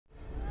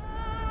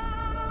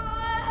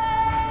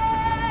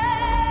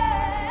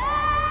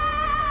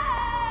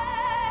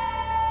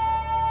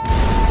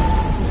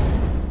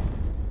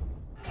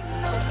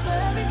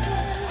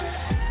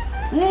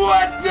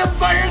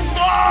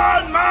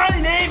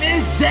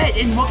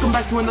and welcome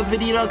back to another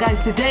video,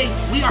 guys. Today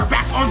we are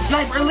back on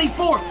Sniper Elite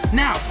 4.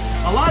 Now,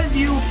 a lot of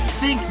you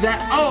think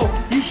that, oh,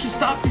 you should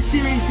stop the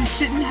series, this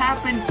shouldn't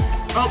happen.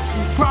 Oh,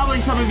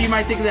 probably some of you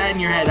might think that in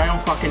your head. I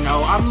don't fucking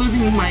know. I'm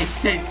losing my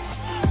sense.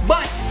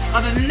 But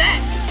other than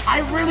that,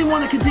 I really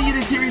want to continue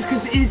this series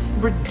because it's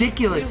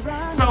ridiculous.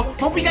 So,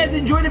 hope you guys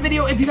enjoyed the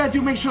video. If you guys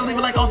do, make sure to leave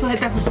a like. Also,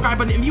 hit that subscribe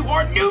button if you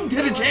are new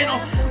to the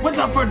channel.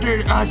 Without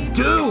further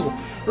ado,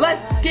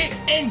 let's get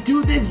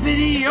into this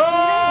video.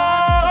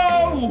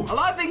 A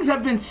lot of things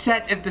have been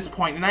set at this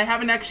point, and I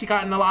haven't actually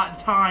gotten a lot of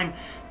time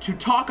to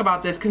talk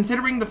about this,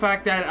 considering the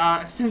fact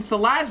that since the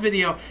last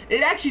video,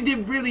 it actually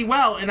did really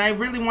well, and I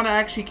really want to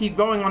actually keep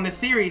going on this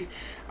series.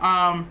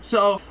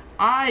 So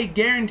I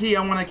guarantee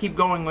I want to keep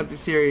going with the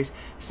series.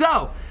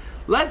 So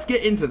let's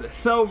get into this.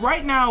 So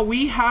right now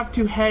we have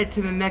to head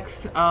to the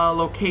next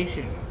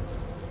location,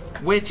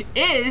 which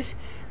is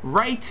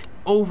right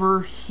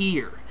over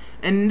here,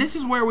 and this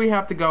is where we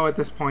have to go at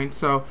this point.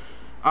 So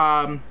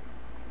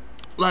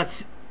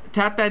let's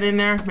tap that in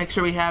there, make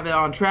sure we have it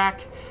on track,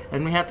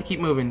 and we have to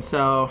keep moving.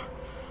 So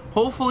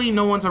hopefully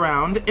no one's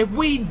around. If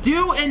we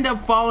do end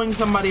up following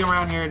somebody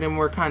around here, then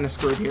we're kind of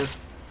screwed here.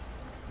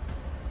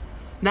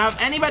 Now,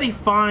 if anybody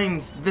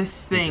finds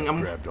this thing,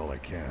 I'm grabbed all I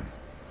can.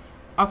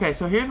 Okay,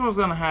 so here's what's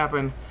gonna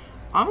happen.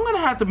 I'm gonna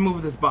have to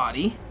move this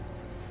body,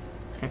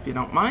 if you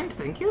don't mind.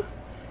 Thank you.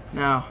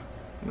 Now,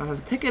 I'm gonna have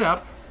to pick it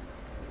up,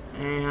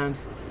 and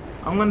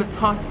I'm gonna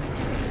toss.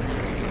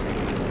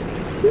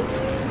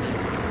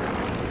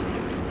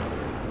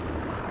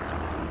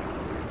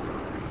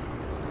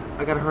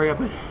 I gotta hurry up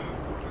and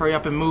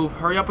move.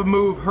 Hurry up and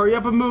move. Hurry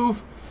up and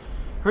move.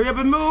 Hurry up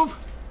and move.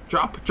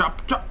 Drop,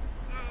 drop, drop.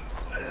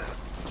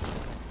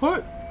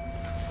 What?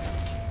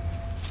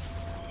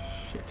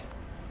 Shit.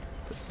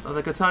 This is not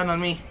a good sign on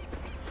me.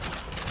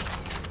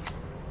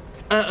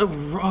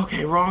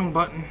 Okay, wrong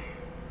button.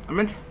 I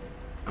meant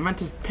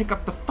to pick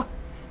up the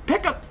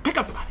pick up the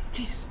body.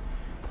 Jesus.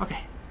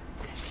 Okay.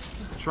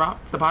 Drop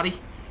the body.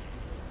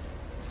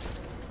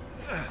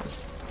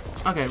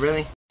 Okay,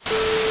 really?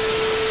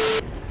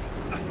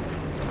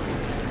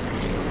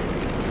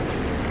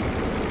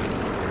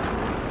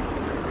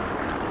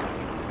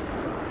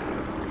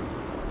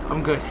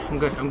 I'm good.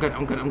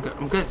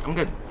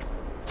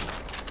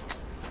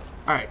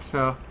 Alright,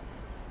 so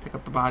pick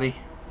up the body.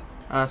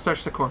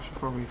 Search the corpse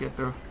before we get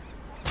through.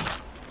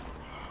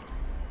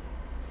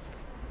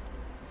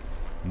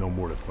 No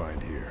more to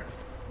find here.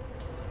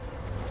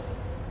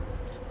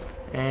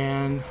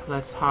 And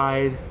let's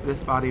hide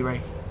this body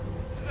right.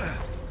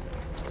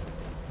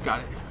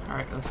 Got it.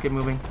 Alright, let's get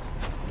moving.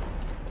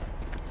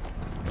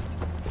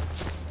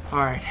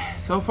 Alright,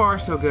 so far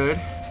so good.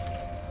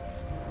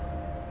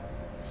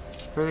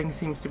 Everything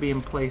seems to be in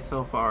place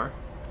so far.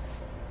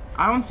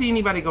 I don't see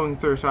anybody going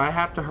through, so I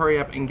have to hurry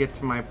up and get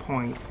to my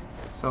point.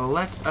 So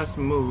let us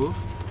move.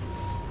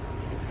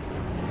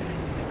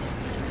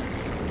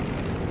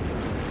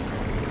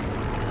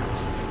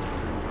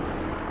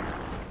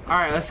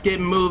 Alright, let's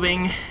get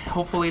moving.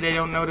 Hopefully they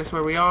don't notice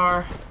where we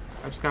are.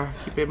 I just gotta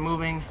keep it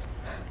moving.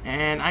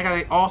 And I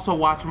gotta also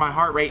watch my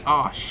heart rate.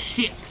 Oh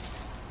shit.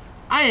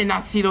 I did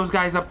not see those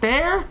guys up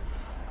there.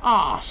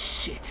 Oh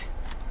shit.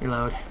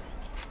 Reload.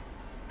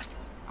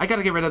 I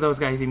gotta get rid of those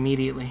guys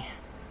immediately.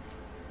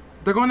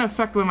 They're going to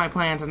affect with my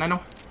plans, and I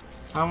don't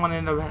want to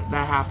end up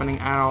that happening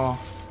at all.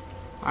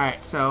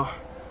 Alright, so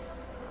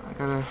I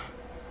gotta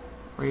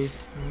raise.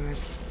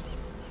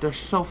 They're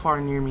so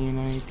far near me, and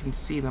I can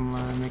see them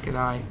with a naked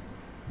eye.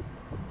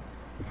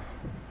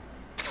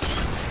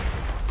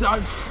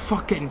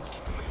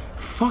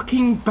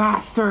 Fucking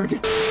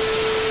bastard!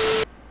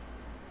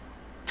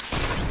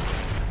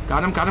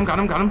 Got him.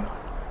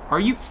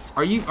 Are you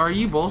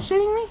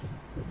bullshitting me?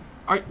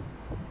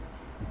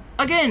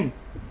 Again,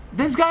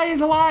 this guy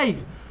is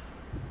alive.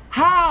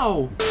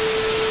 How?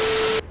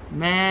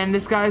 Man,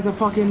 this guy's a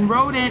fucking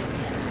rodent.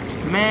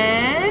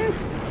 Man,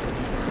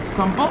 there's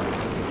some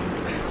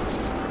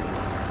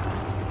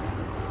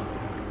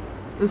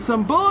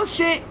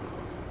bullshit.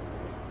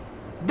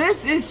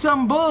 This is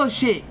some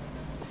bullshit.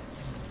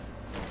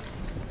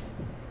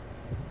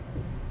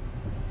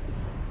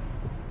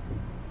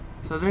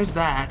 So there's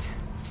that.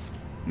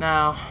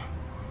 Now,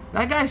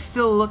 that guy's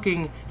still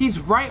looking. He's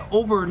right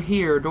over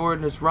here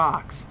during his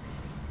rocks.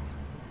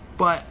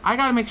 But I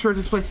gotta make sure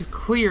this place is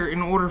clear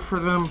in order for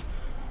them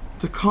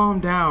to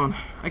calm down.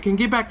 I can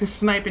get back to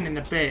sniping in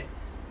a bit.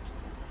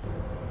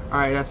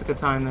 Alright, that's a good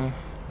time to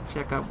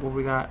check out what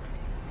we got.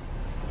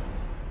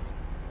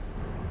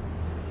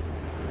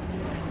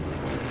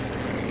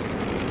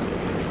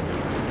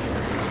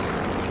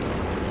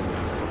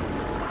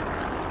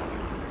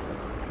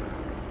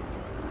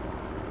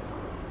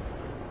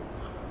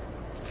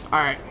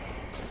 Alright,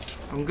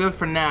 I'm good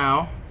for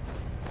now.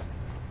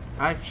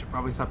 I should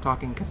probably stop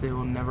talking because it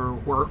will never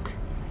work.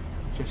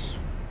 Just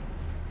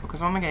focus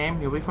on the game,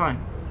 you'll be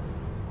fine.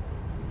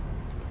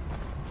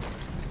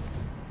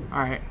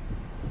 Alright,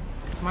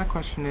 my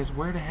question is,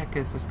 where the heck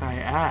is this guy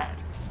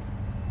at?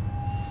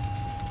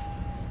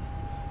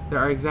 There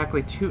are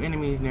exactly 2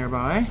 enemies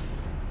nearby.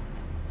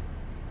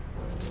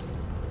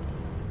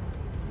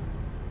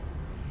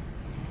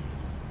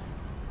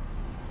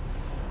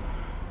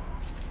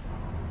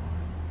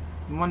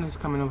 one is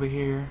coming over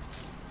here.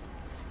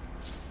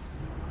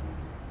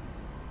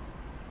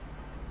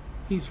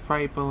 He's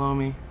right below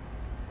me.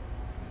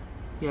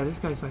 Yeah, this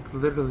guy's like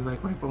literally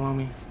like right below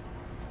me.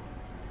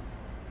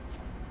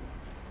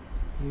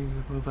 I need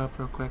to move up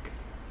real quick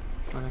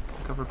so I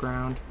can cover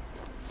ground.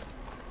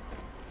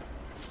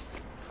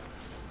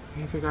 I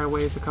need to figure out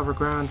ways to cover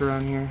ground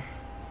around here.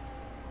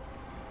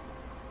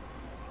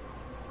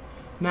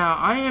 Now,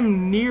 I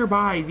am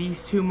nearby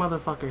these two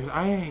motherfuckers.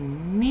 I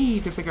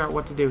need to figure out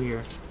what to do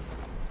here.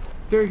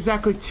 There are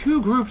exactly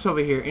 2 groups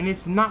over here, and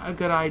it's not a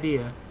good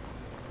idea.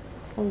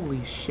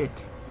 Holy shit.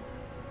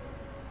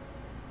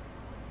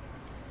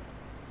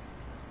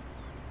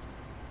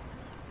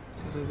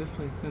 Seems like this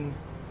place couldn't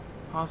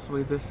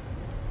possibly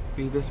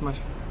be this much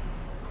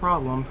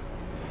problem.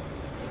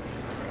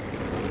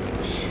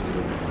 Shit.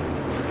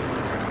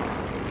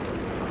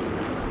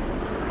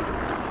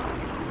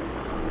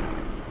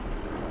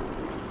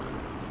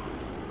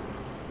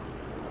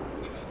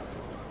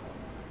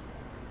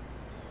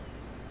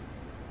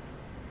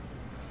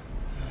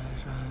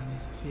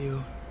 There's a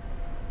few.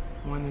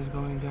 One is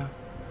going down.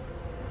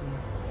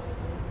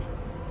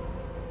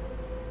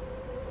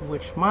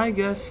 Which my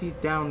guess he's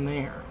down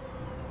there.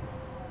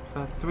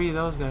 Got 3 of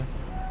those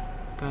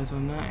guys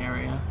on that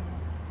area.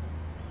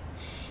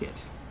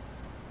 Shit.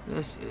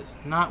 This is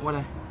not what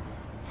I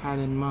had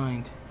in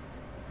mind.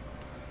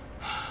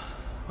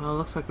 Well, it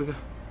looks like we got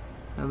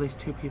at least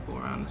 2 people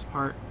around this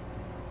part.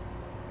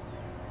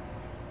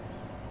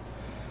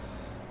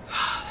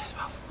 There's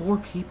about 4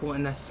 people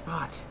in that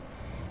spot.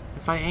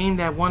 If I aimed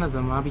at one of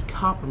them, I'll be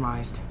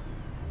compromised.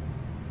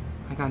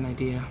 I got an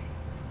idea.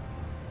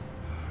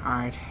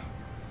 Alright.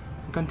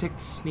 I'm gonna take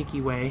the sneaky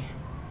way.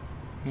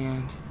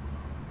 And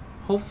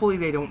hopefully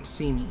they don't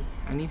see me.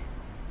 I need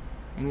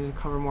to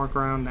cover more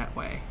ground that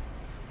way.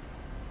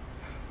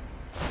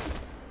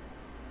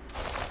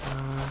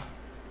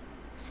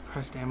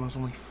 Suppressed ammo is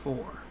only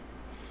 4.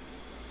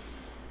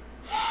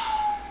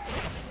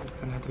 It's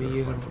gonna have to be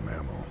usable. Find some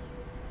ammo.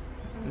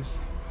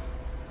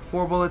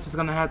 4 bullets is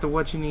gonna have to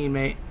what you need,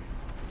 mate.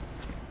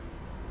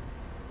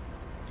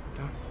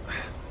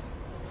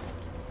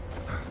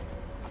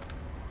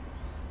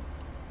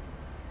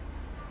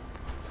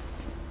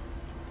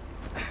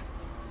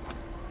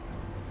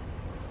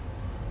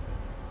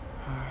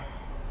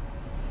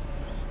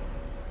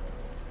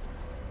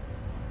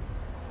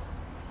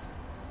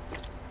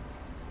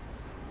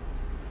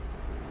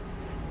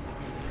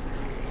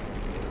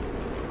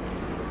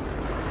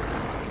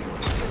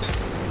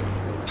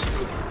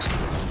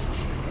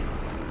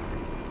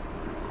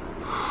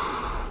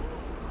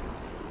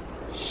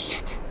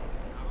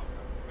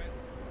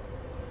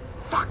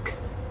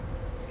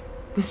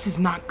 This is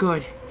not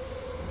good.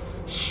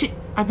 Shit,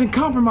 I've been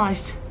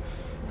compromised.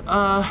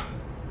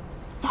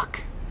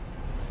 Fuck.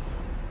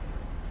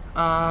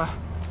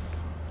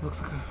 Looks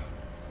like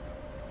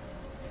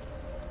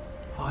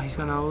oh, he's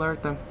gonna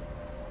alert them.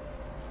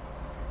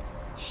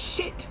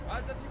 Shit.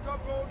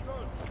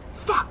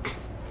 Fuck.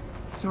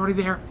 It's already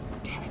there.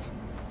 Damn it.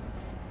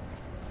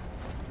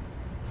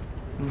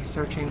 Am I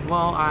searching?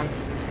 Well, I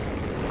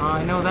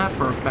know that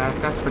for a fact.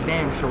 That's for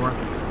damn sure.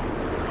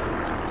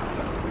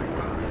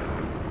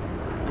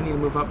 I need to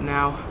move up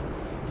now.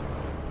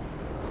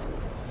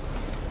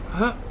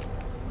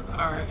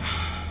 Alright.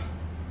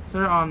 So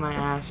they're on my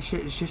ass.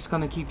 Shit is just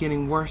gonna keep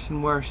getting worse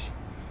and worse.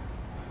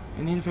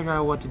 I need to figure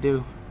out what to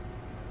do.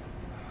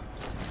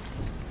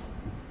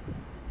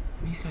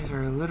 These guys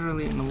are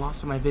literally in the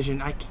loss of my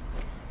vision. I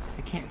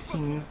can't see.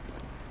 Is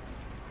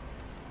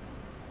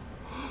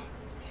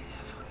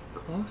that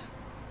fucking close?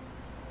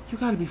 You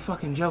gotta be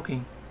fucking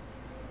joking.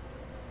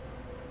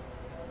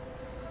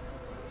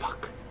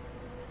 Fuck.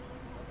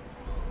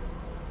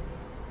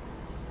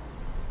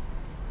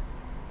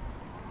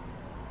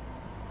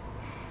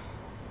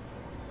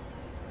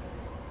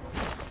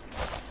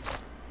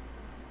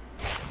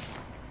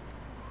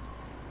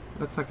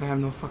 Looks like I have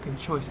no fucking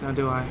choice now,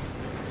 do I?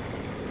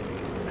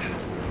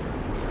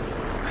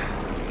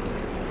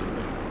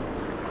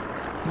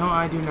 No,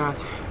 I do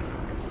not.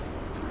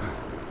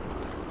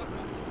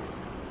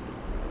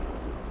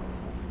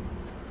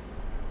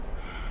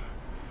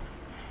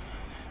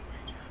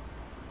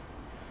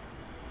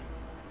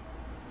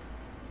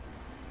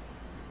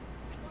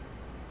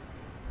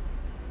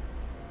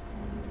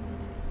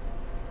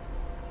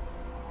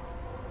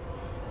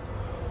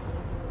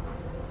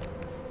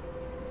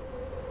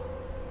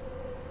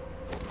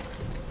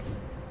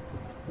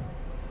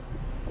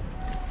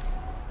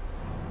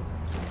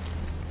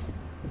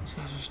 These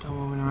guys are still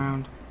moving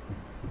around.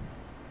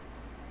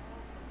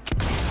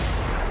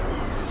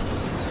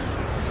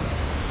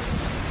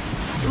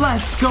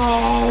 Let's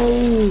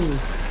go!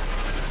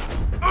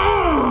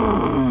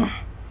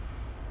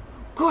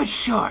 Good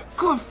shot.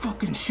 Good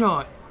fucking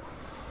shot.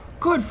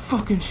 Good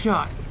fucking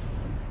shot.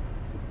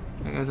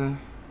 That guy's in.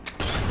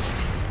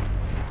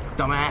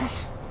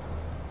 Dumbass.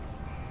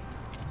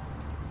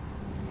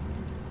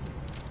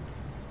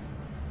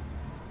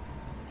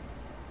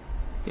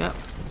 Yep.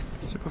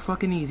 Super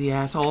fucking easy,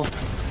 asshole.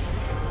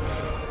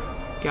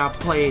 Got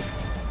played,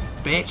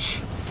 bitch.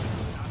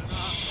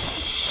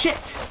 shit!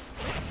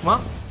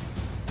 Well,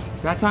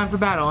 that time for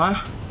battle,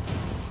 huh?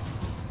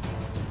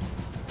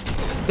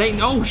 They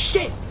know, oh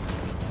shit!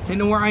 They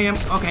know where I am.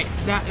 Okay,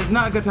 that is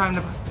not a good time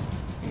to...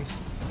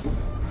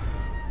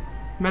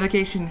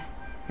 Medication,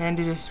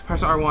 bandages,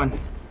 press R1.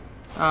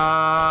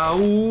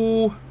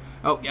 Ooh.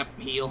 Oh, yep,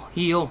 heal,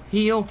 heal,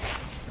 heal,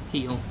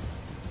 heal.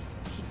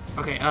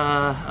 Okay,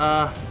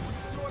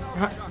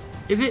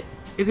 is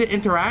it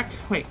interact?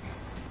 Wait,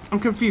 I'm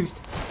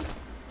confused.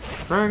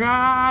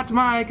 Forgot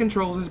my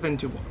controls, it's been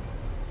too long.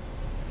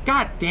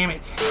 God damn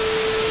it.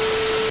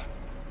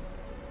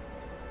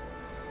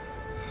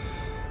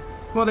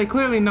 Well, they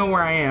clearly know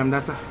where I am.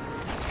 That's a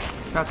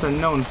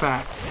known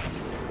fact.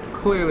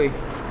 Clearly,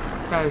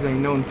 that is a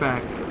known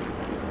fact.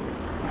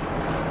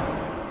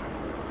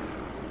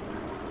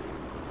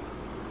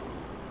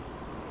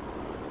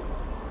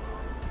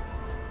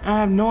 I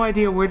have no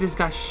idea where this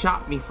guy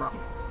shot me from.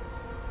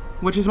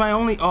 Which is my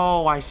only...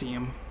 Oh, I see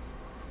him.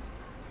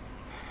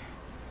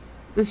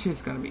 This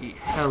shit's gonna be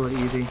hella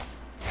easy.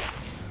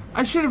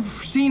 I should have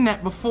seen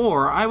that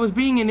before. I was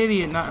being an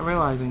idiot not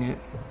realizing it.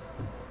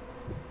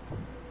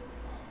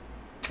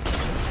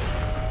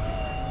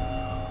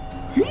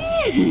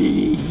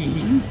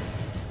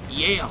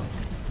 Yeah.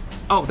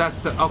 Oh,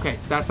 that's the... Okay,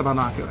 that's the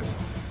binoculars.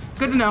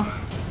 Good to know.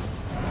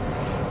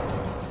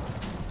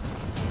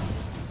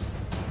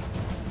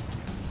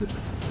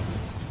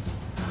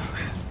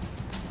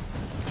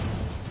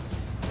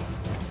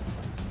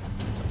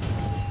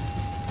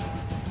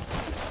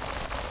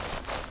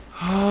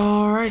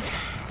 Alright,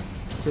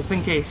 just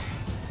in case.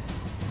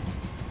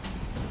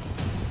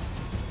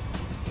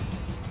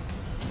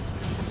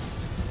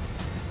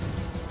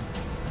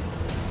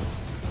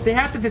 They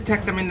have to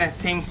detect them in that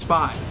same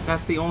spot.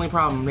 That's the only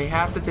problem. They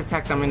have to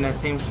detect them in that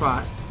same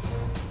spot.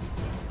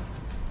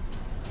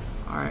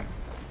 Alright.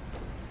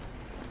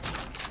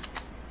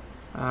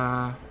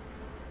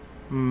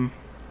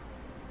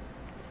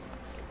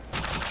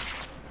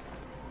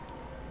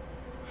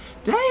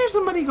 Did I hear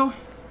somebody going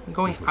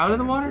out of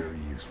the water? Very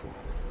useful.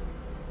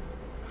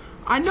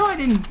 I know I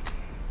didn't.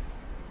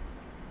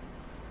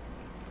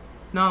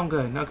 No, I'm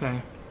good.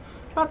 Okay.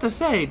 About to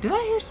say, did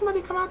I hear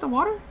somebody come out the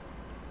water?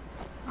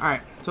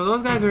 Alright, so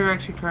those guys are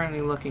actually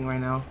currently looking right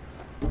now.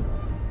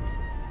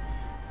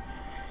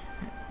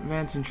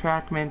 Advanced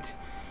entrapment.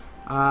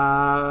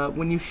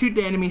 When you shoot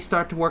the enemy,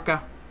 start to work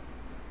out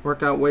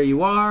where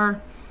you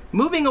are.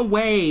 Moving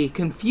away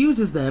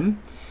confuses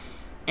them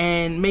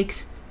and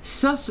makes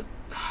subsequent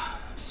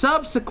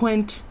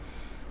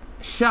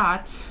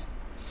shots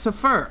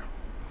suffer.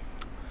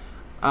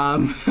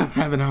 I'm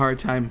having a hard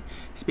time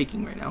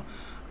speaking right now.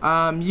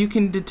 You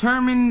can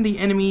determine the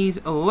enemy's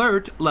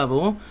alert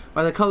level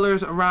by the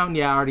colors around.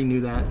 Yeah, I already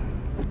knew that.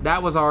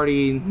 That was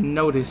already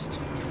noticed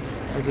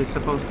as it's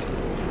supposed to.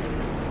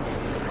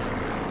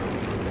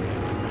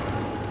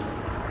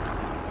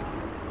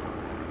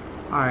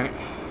 Alright.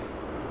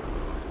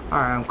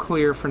 Alright, I'm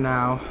clear for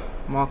now.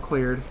 I'm all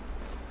cleared.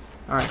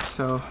 Alright,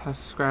 so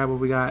let's grab what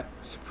we got.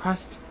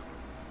 Suppressed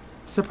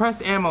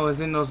ammo is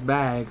in those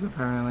bags,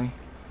 apparently.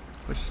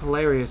 Which is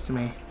hilarious to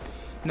me.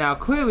 Now,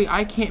 clearly,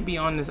 I can't be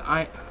on this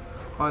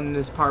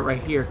part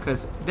right here,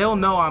 because they'll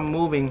know I'm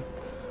moving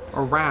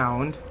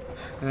around.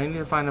 And I need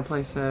to find a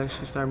place to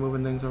actually start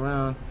moving things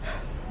around.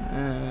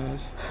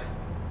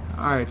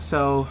 Alright,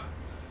 so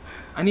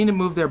I need to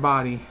move their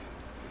body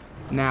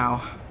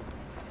now.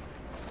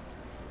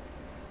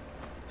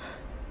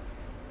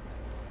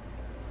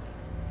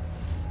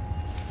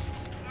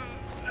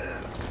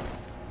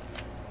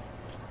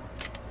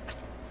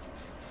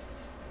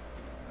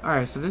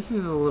 Alright, so this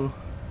is a little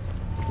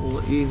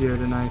easier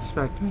than I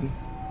expected.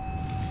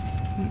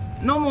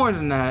 No more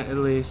than that, at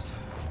least.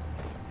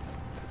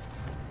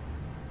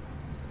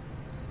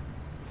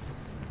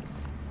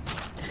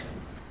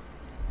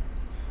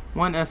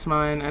 One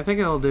S-mine, I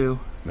think it'll do.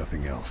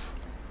 Nothing else.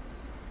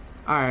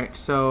 Alright,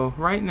 so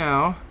right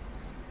now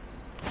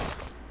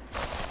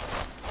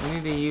I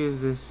need to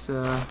use this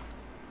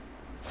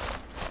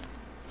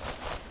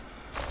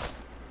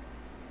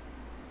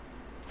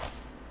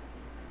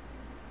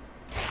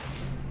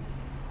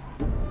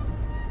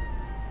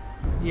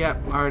yep,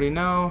 I already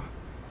know.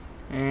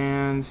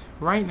 And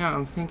right now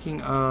I'm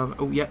thinking of...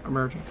 Oh, yep,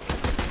 emerging.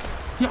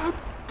 Yeah,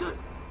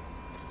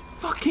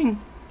 fucking...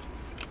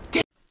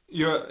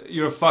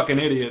 You're a fucking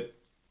idiot.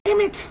 Damn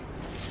it!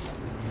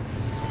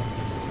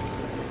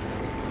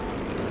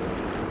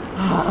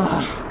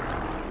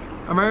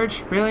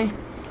 Emerge? Really?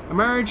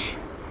 Emerge?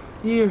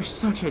 You're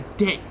such a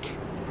dick.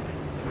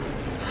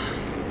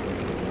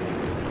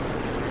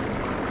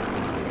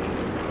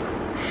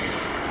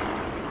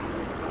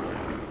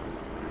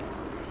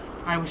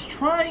 I was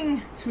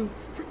trying to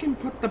freaking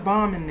put the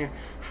bomb in there.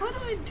 How do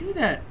I do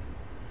that?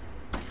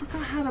 I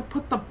forgot how to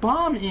put the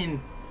bomb in.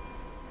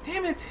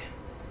 Damn it.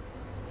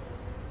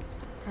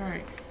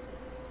 Alright.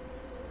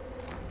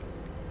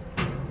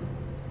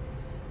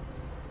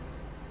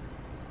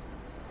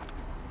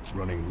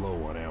 Running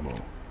low on ammo.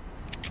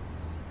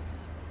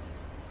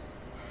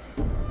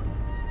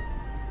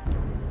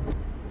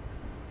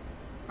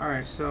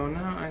 Alright, so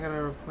now I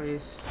gotta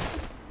replace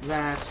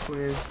that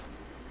with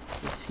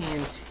the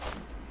TNT,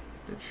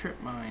 the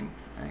trip mine.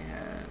 I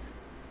had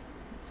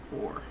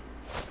 4.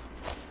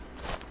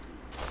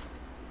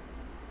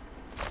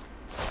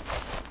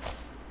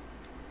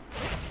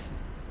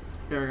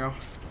 There we go.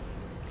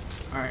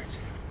 Alright.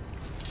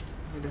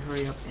 I need to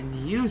hurry up and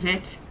use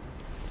it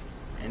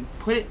and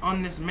put it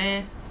on this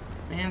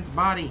man's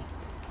body.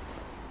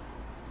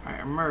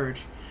 Alright,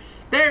 emerge.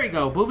 There we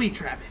go, booby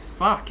trap it.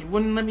 Fuck, it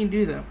wouldn't let me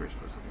do that for a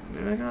second.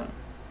 Did I got?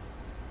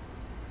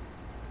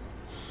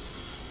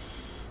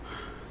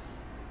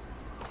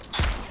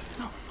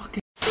 No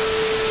fucking.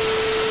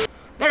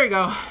 There we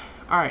go.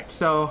 Alright,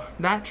 so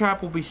that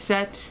trap will be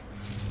set.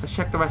 Let's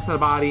check the rest of the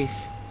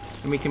bodies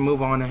and we can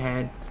move on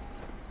ahead.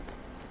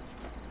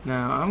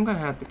 Now, I'm gonna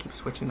have to keep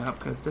switching up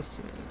because this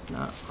is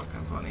not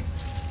fucking funny.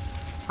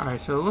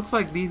 Alright, so it looks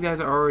like these guys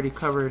are already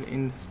covered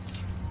into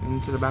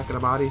the back of the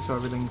body, so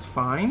everything's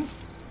fine.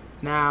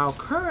 Now,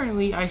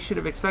 currently, I should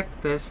have expected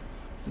this.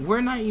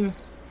 We're not even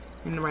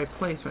in the right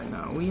place right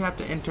now. We have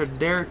to enter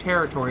their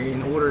territory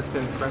in order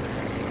to correct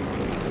it.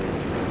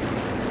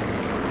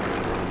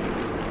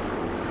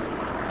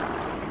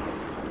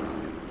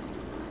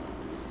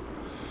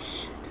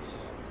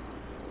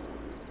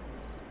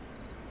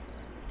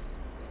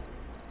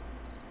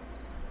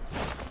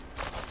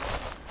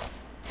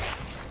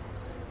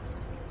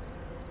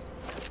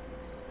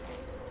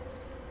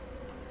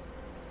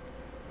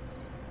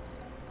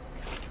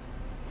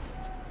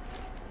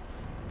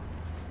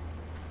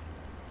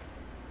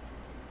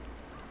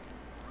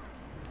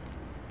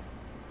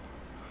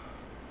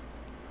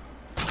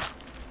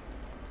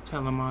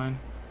 Tell them mine.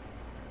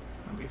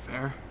 That'll be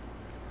fair.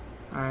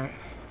 Alright.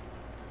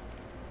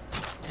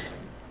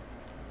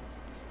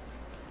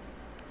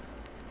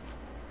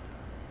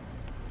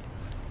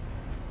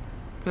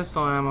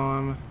 Pistol ammo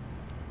I'm a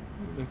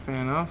big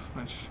fan of,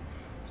 which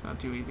is not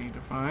too easy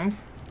to find.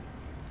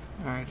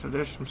 Alright, so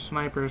there's some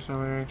snipers that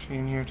are actually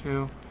in here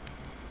too.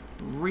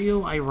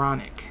 Real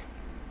ironic.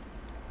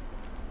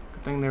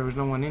 Good thing there was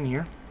no one in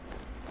here.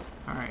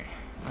 Alright,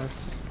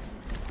 let's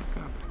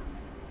pick up.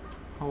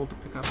 Hold to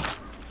pick up.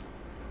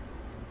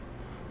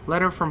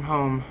 Letter from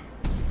home.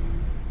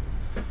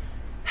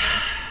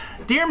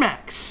 Dear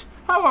Max,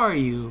 how are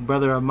you,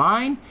 brother of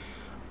mine?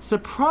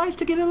 Surprised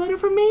to get a letter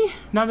from me?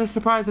 Not as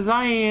surprised as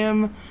I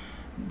am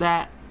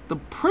that the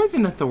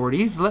prison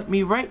authorities let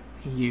me write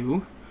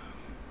you.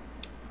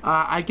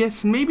 I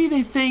guess maybe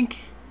they think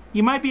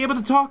you might be able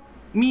to talk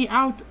me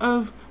out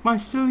of my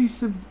silly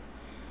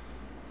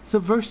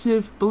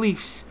subversive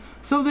beliefs.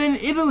 So then,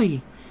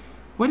 Italy,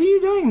 what are you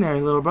doing there,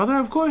 little brother?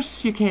 Of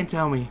course you can't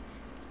tell me.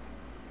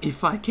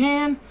 If I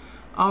can,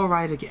 I'll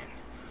write again.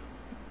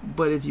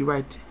 But if you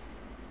write,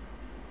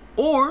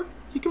 or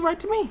you can write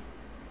to me.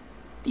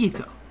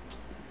 Ito.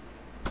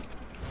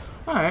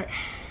 Alright.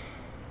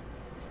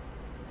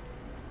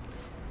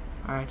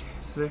 Alright,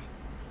 so there's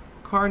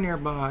a car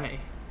nearby.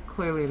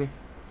 Clearly, you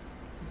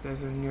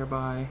guys are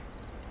nearby.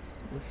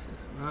 This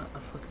is not a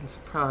fucking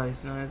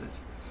surprise. Now, as it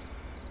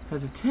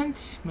has a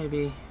tent,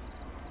 maybe.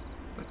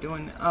 But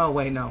doing. Oh,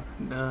 wait, no.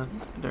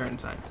 They're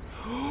inside.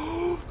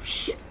 Oh,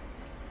 shit.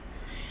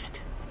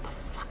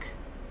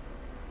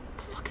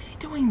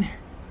 Doing there?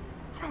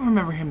 I don't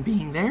remember him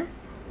being there.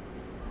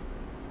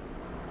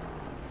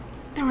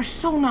 They were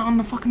so not on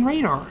the fucking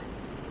radar.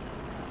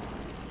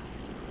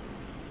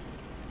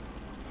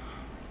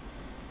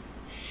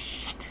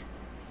 Shit.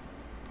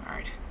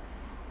 Alright.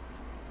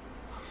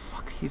 Oh,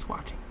 fuck, he's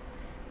watching.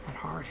 That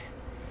hard.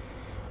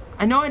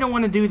 I know I don't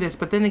want to do this,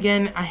 but then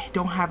again, I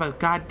don't have a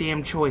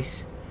goddamn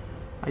choice.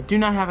 I do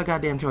not have a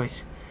goddamn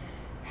choice.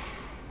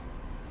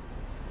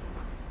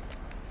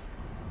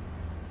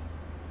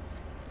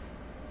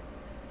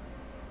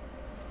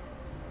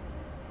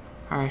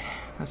 Alright,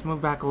 let's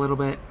move back a little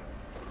bit.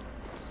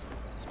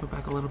 Let's move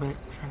back a little bit.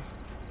 Try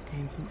to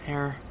gain some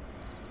air.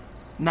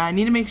 Now, I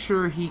need to make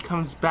sure he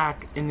comes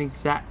back in the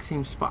exact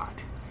same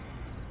spot.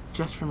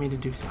 Just for me to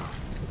do so.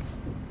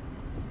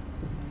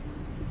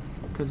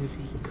 Because if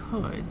he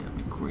could, that'd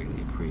be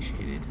greatly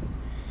appreciated.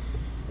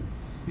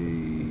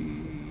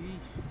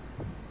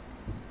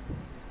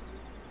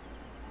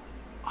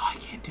 Oh, I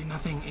can't do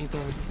nothing. Ain't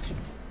that a bitch?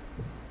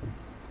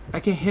 I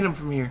can't hit him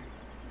from here.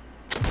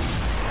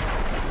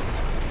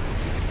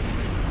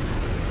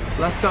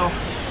 Let's go.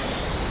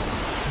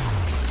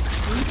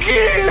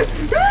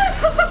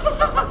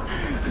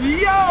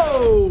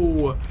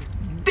 Yo!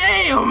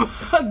 Damn!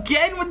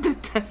 Again with the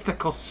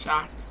testicle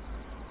shots.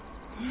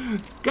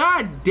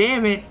 God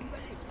damn it.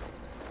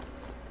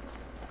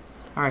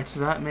 Alright,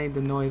 so that made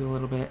the noise a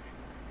little bit.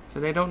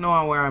 So they don't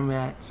know where I'm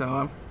at, so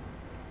I'm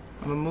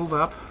gonna move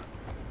up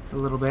a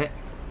little bit.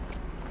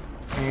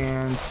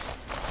 And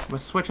I'm gonna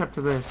switch up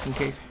to this in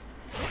case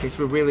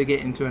we really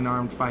get into an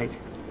armed fight.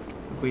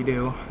 If we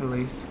do, at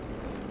least.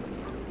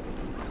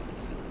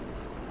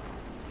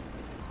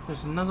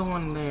 There's another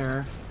one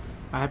there.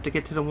 I have to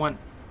get to the one.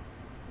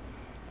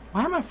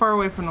 Why am I far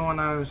away from the one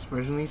I was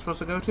originally supposed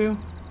to go to?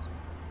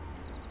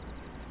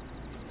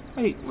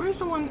 Wait, where's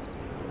the one?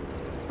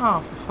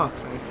 Oh, for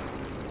fuck's sake.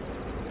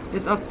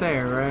 It's up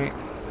there, right?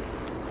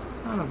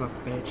 Son of a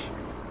bitch.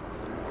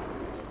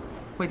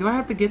 Wait, do I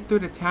have to get through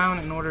the town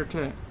in order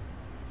to...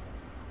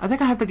 I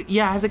think I have to...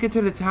 Yeah, I have to get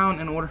to the town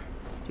in order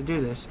to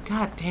do this.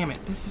 God damn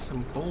it. This is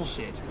some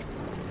bullshit.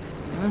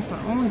 And that's the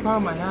only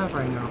problem I have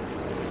right now.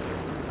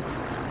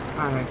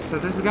 Alright, so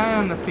there's a guy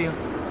on the field,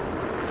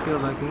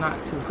 like,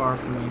 not too far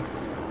from me.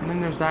 And then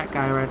there's that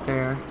guy right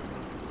there.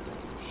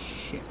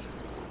 Shit.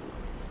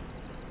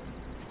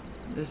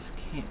 This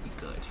can't be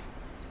good.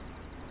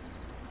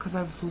 Because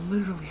I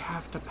literally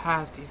have to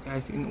pass these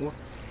guys in order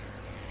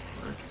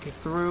to get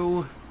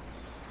through.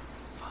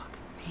 Fuck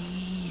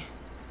me.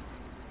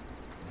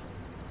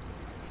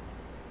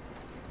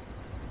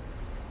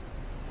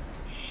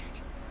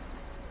 Shit.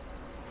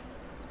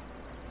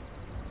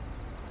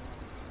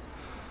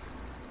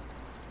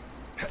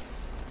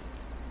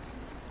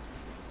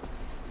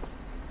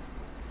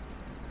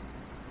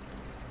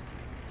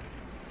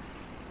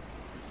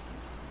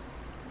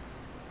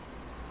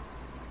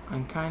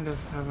 I'm kind of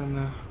having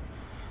the...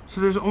 So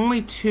there's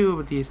only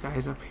 2 of these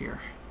guys up here.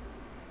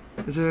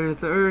 Is there a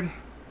third?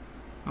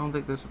 I don't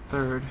think there's a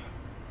third.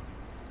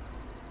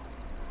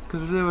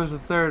 Because if there was a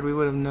third, we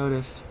would have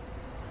noticed.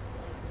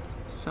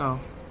 So.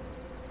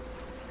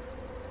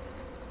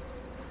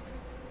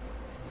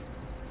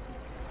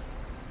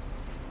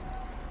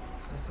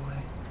 Guys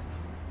away.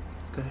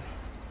 Good.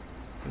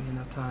 Give me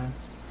enough time.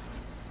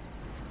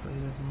 But he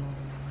doesn't move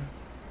anymore.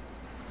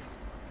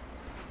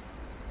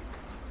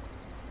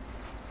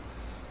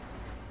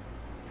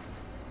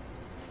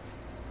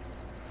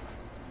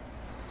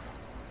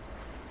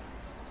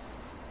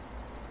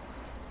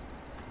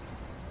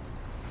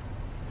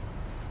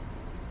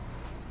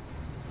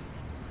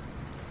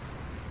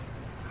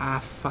 Ah,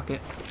 fuck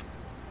it.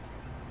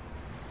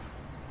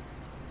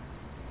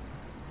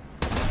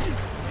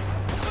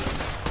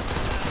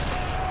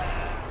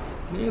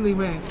 Nearly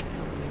wins.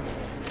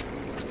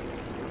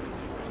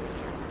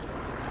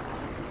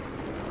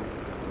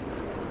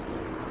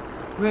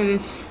 Wait,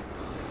 it's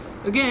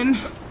again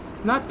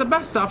not the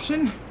best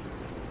option,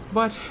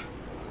 but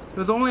it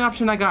was the only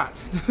option I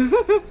got.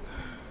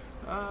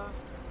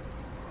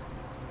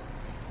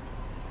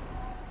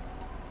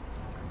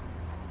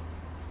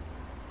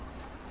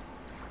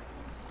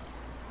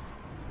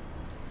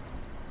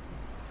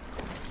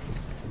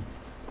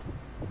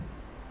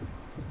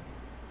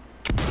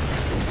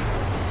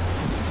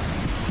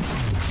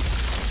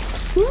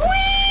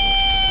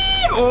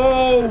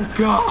 Oh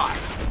God.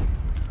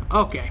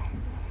 Okay.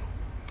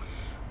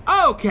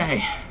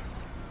 Okay.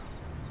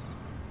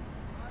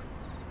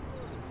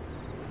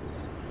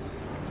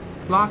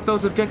 Lock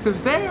those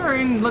objectives there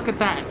and look at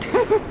that.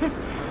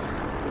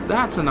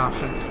 That's an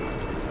option.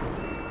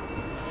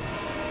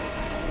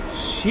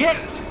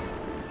 Shit.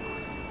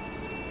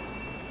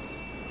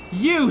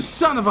 You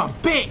son of a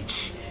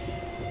bitch.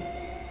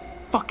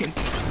 Fucking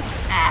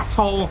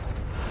asshole.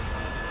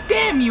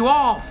 Damn you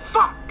all.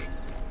 Fuck.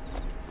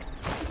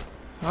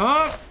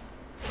 Oh.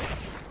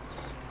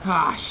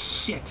 Ah,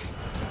 shit.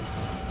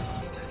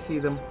 I see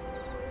them.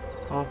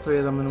 All 3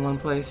 of them in one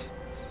place.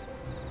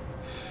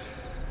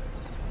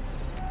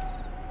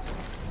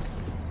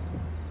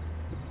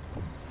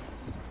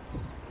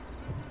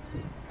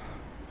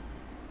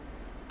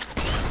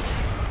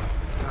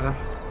 Got him.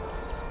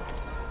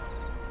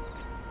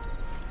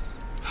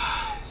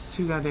 It's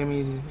too goddamn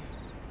easy.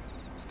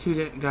 It's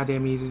too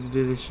goddamn easy to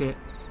do this shit.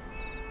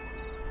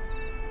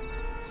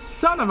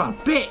 Son of a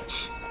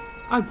bitch!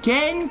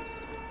 Again?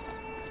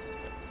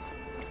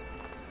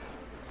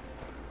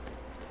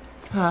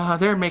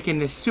 They're making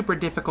this super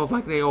difficult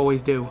like they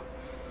always do.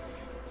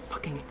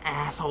 Fucking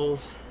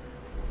assholes.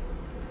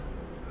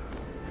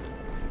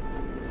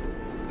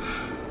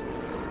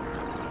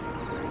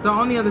 They're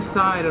on the other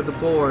side of the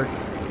board.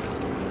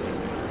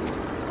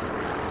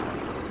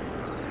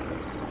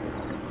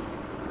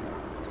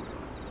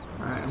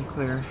 Alright, I'm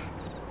clear.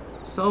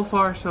 So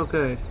far, so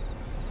good.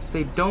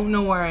 They don't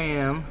know where I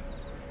am.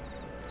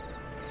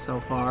 So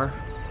far.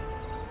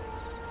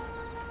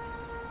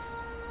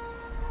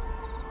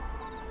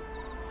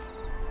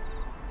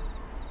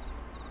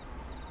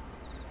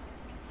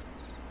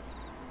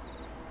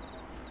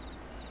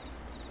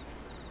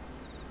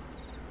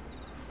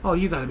 Oh,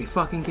 you gotta be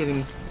fucking kidding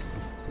me.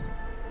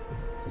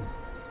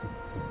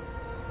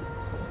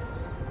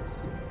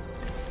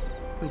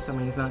 Please tell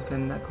me he's not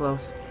getting that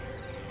close.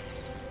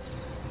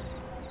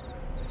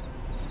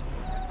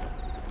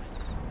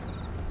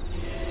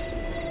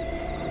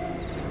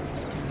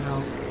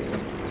 No.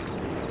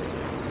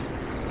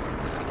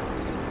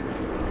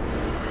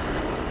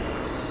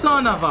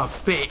 Son of a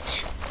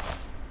bitch!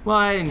 Well,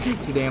 I didn't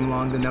take too damn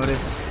long to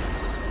notice.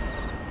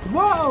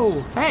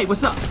 Whoa! Hey,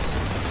 what's up?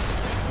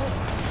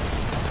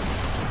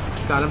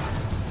 Got him.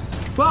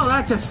 Well,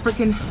 that just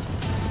freaking...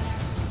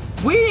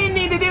 We didn't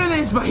need to do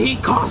this, but he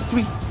cost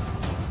me.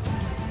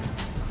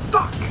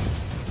 Fuck!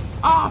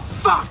 Oh,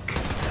 fuck!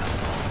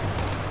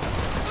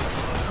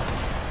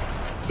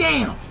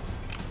 Damn!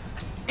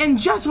 And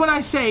just when I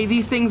say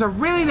these things are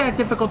really that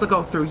difficult to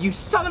go through, you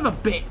son of a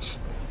bitch!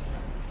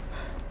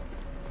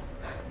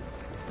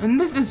 And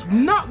this is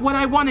not what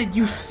I wanted,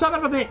 you son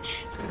of a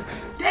bitch.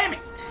 Damn it.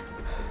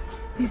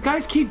 These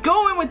guys keep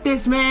going with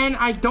this, man.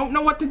 I don't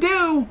know what to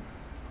do.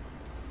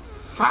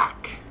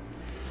 Fuck.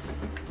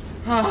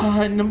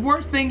 And the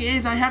worst thing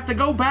is I have to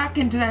go back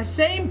into that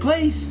same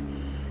place.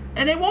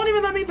 And they won't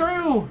even let me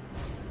through.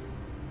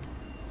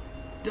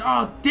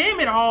 Oh, damn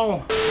it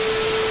all.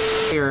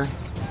 Here.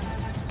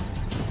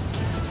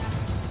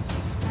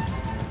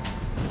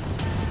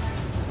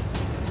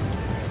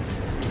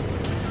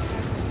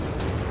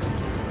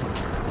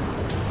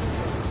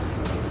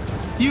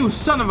 You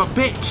son of a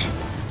bitch!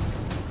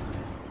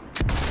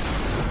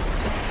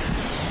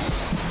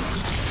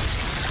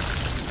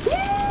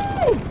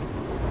 Woo!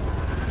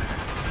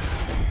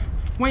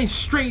 Went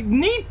straight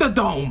neath the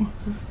dome!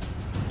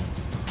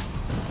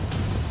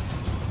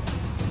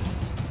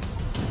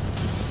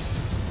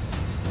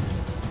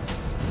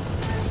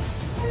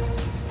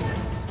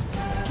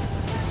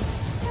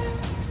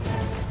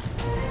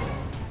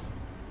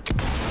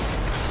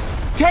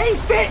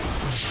 Taste it!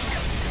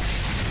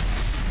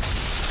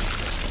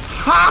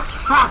 Ha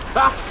ha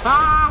ha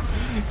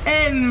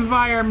ha!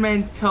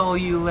 Environmental,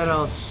 you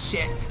little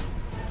shit.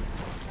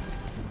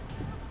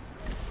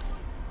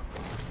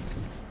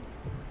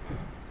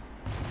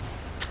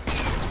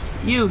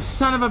 You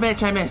son of a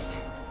bitch, I missed.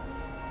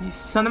 You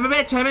son of a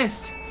bitch, I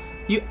missed.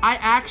 I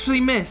actually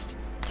missed.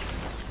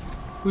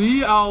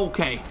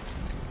 Okay.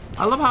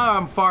 I love how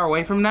I'm far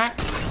away from that.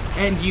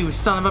 And you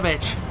son of a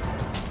bitch.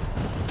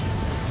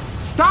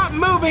 Stop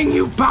moving,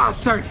 you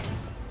bastard!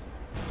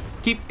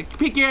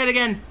 Peek your head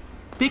again.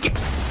 Peek it.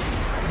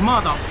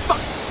 Motherfucker.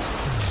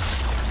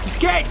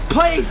 Get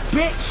placed,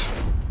 bitch!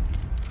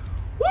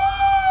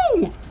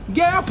 Woo!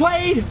 Get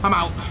outplayed! I'm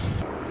out.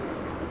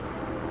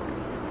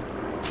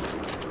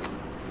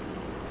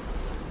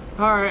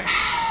 Alright.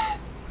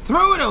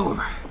 Throw it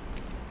over.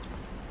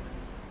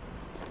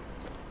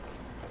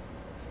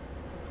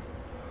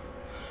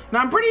 Now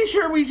I'm pretty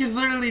sure we just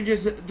literally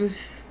just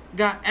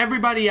got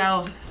everybody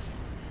else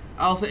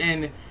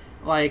in,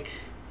 like,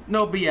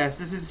 no BS.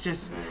 This is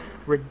just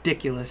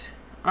ridiculous.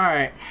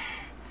 Alright.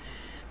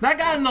 That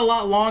got in a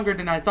lot longer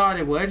than I thought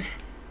it would.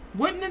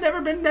 Wouldn't have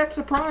ever been that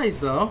surprised,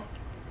 though.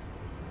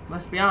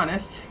 Let's be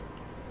honest.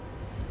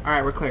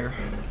 Alright, we're clear.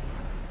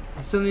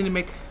 I still need to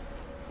make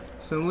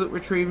some loot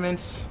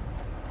retrievements.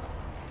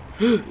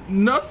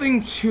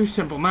 Nothing too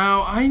simple.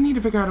 Now, I need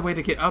to figure out a way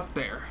to get up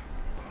there.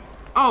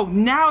 Oh,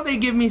 now they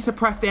give me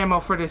suppressed ammo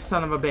for this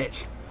son of a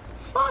bitch.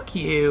 Fuck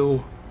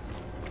you.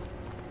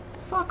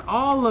 Fuck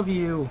all of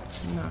you.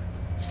 No.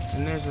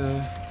 And there's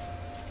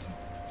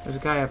a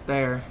guy up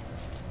there.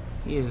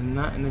 He is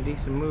not in a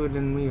decent mood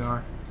than we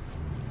are.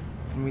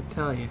 Let me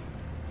tell you.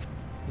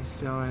 He's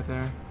still right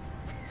there.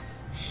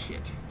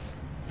 Shit.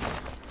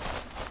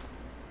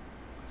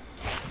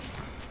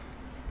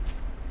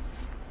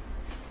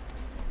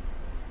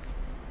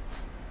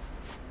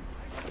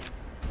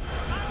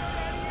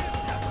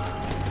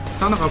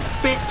 Son of a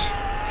bitch!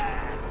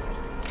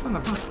 Son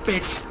of a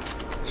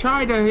bitch!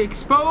 Try to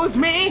expose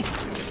me?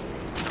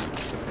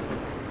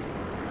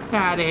 Get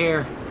out of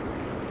here.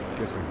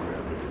 Guess I grabbed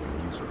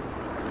everything useful.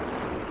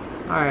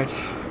 Alright,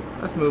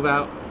 let's move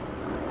out.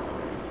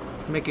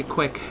 Make it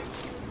quick.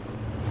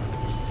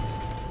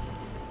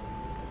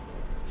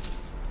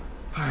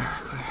 Alright,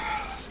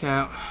 let's get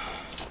out.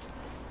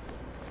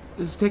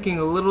 This is taking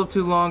a little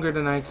too longer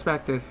than I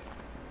expected.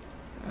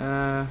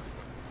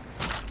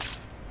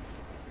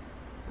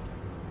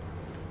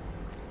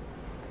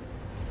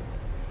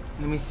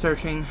 Let me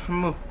searching.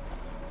 I'm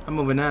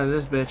moving out of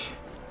this bitch.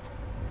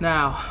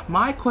 Now,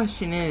 my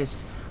question is,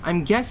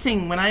 I'm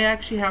guessing when I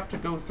actually have to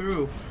go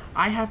through,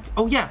 I have to,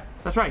 oh yeah,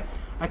 that's right.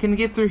 I can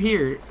get through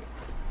here.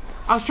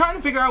 I was trying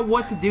to figure out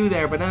what to do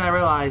there, but then I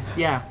realized,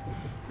 yeah.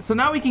 So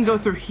now we can go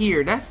through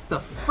here. That's the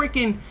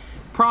freaking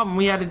problem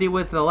we had to deal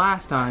with the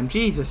last time.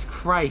 Jesus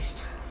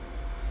Christ.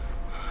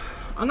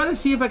 I'm gonna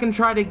see if I can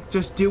try to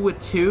just do it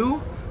two,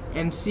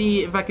 and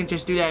see if I can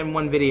just do that in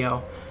one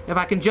video. If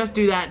I can just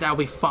do that, that'll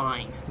be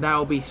fine.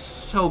 That'll be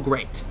so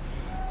great.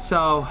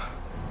 So,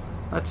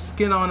 let's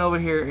get on over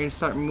here and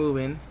start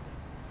moving.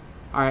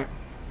 Alright,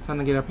 time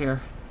to get up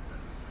here.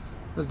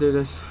 Let's do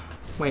this.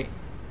 Wait,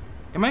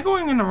 am I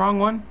going in the wrong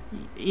one?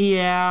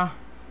 Yeah,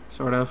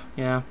 sort of,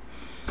 yeah.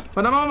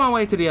 But I'm on my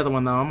way to the other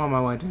one, though. I'm on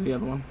my way to the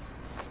other one.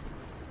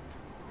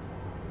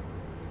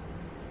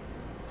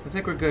 I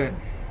think we're good.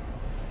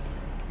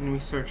 Enemy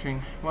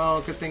searching.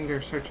 Well, good thing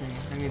they're searching.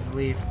 I need to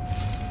leave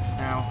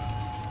now.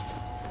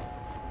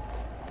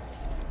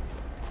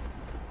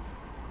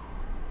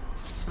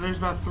 So there's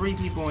about 3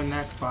 people in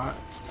that spot.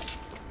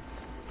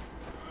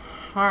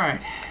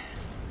 Alright.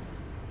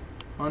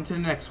 On to the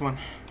next one.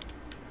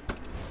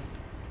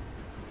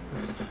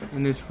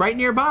 And it's right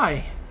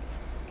nearby.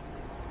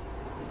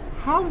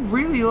 How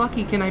really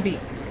lucky can I be?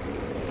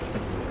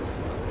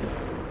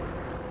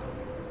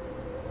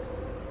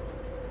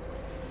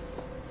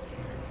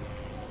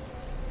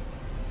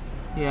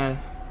 Yeah,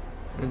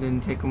 it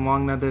didn't take them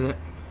long now, did it?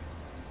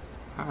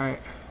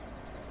 Alright.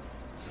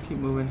 Let's keep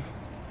moving.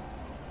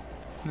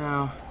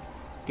 Now,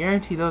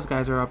 guarantee those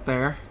guys are up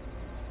there.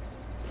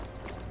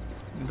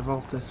 Need to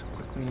vault this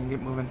quickly and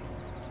get moving.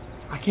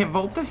 I can't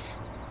vault this?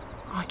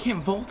 Oh, I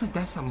can't vault it?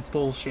 That's some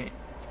bullshit.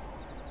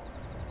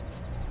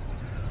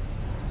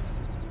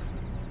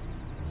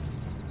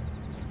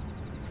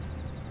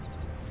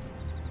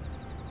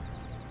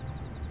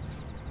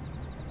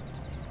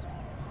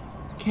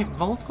 Can't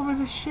vault over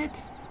this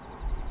shit?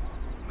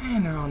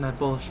 Man, they're on that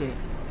bullshit.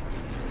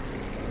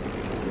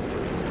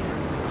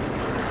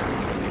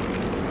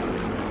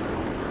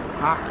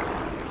 Fuck.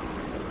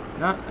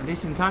 Not a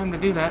decent time to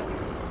do that.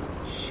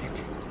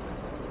 Shit.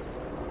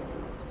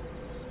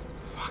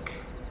 Fuck.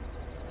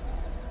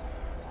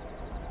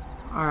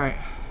 Alright.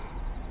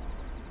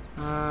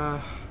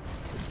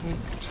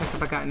 Check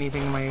if I got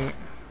anything in my...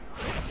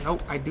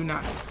 Nope, I do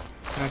not.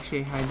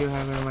 Actually, I do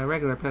have it in my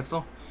regular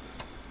pistol.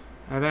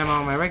 I have ammo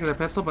on my regular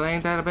pistol, but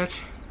ain't that a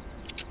bitch?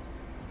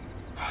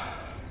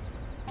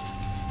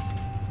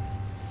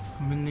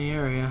 I'm in the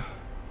area.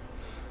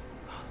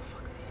 Oh,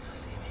 fuck, they don't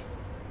see me.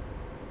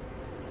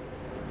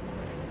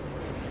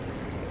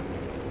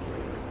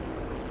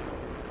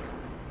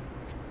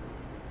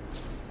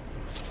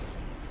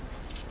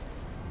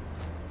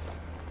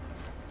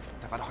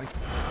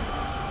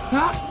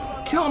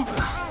 Ah! Kill him!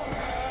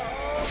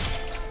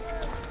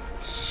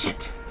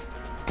 Shit!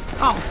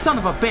 Oh, son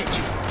of a bitch!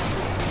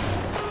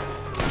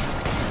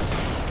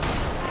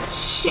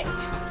 Shit!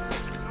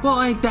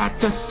 Well, ain't that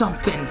just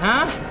something,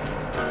 huh?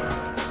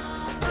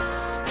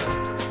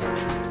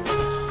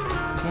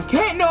 You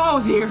can't know I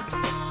was here!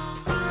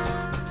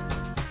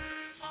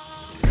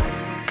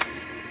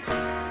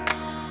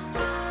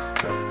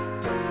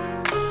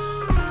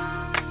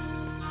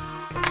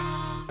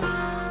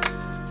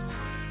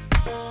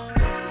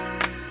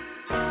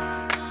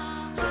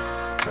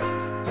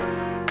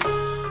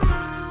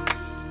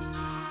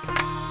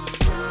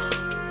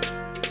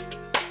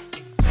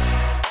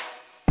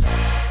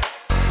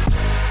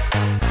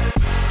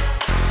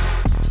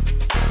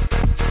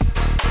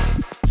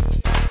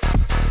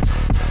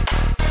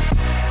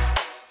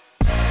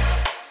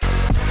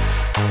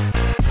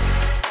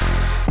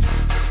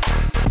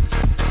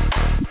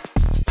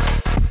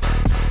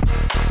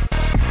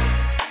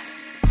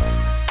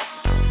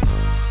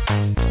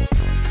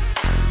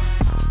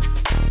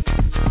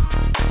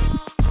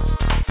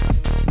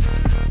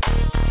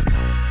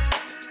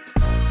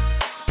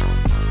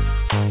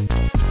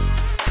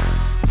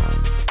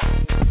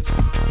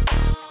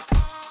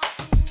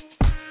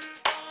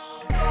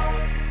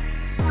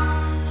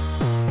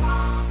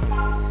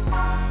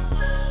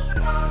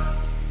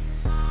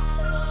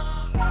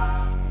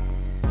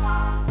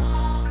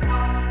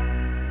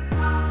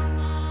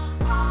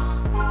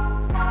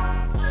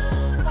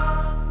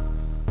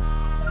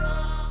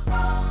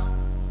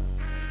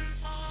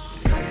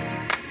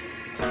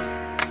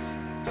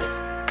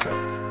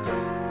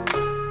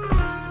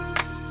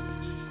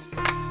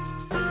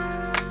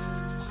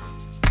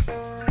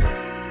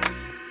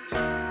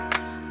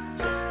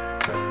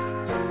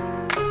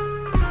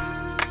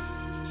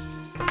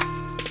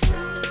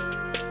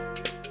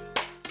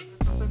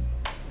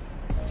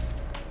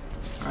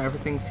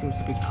 Everything seems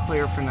to be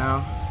clear for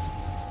now.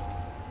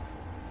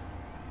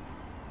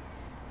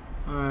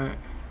 Alright.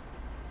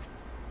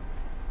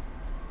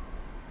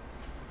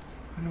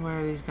 I wonder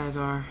where these guys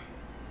are.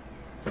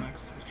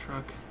 Next to the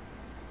truck.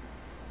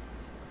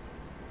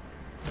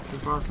 Not too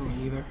far from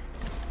me either.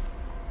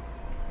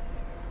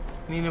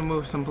 I need to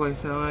move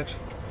someplace that'll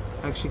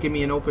actually give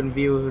me an open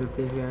view of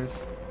these guys.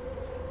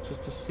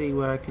 Just to see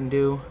what I can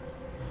do.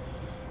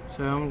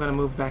 So I'm gonna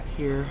move back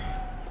here.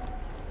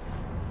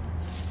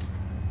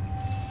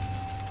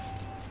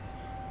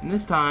 And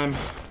this time,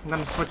 I'm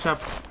gonna switch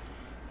up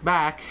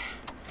back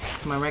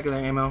to my regular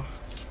ammo.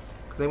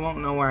 Because they won't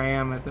know where I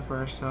am at the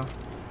first, so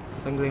I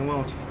think they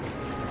won't.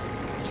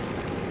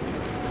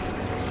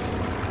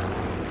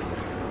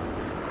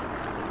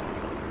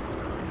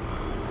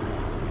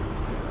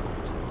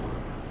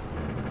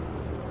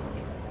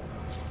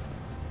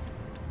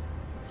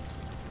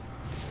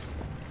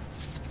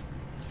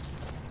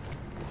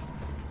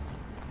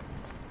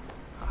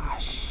 Ah,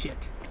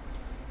 shit.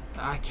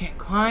 I can't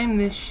climb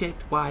this shit.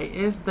 Why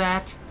is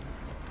that?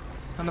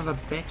 Son of a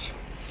bitch.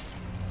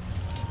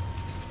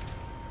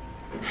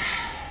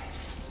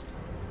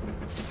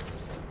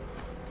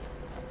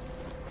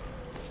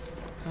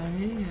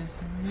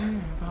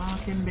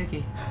 Fucking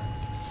Bicky.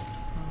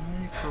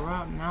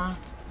 Corrupt, nah.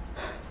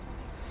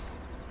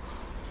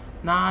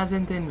 Nah,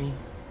 isn't in me.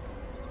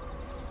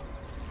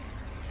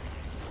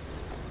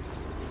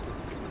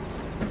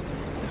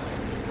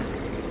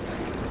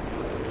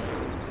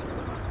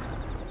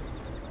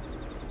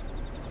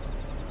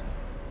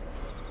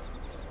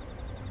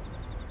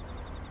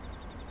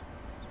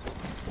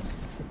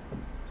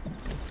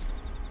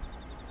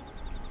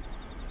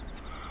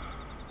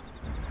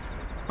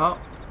 Oh.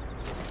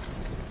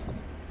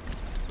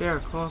 They're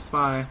close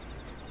by.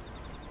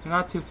 They're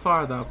not too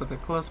far though, but they're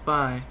close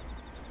by.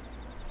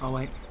 Oh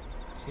wait.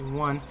 I see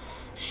one.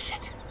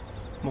 Shit.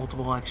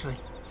 Multiple actually.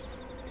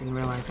 Didn't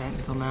realize that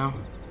until now.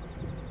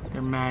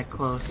 They're mad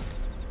close.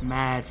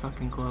 Mad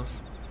fucking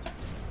close.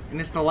 And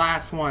it's the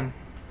last one.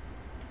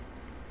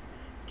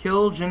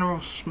 Kill General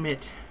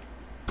Schmidt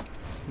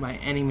by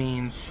any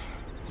means.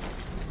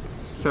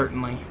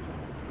 Certainly.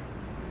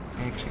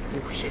 Actually,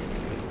 oh shit.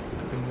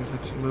 I think he's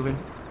actually moving.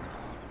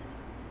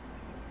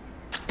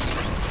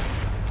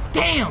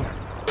 Damn!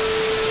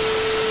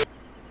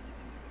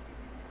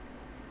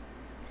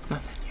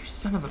 Nothing, you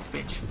son of a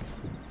bitch.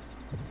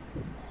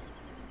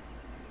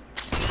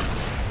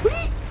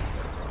 Whee!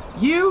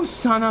 You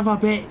son of a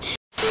bitch!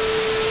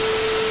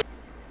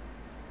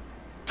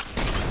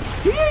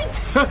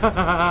 Yeet!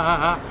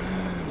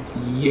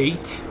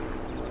 Yeet.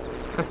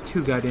 That's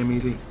too goddamn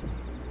easy.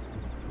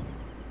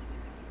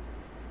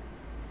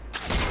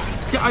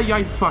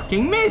 I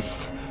fucking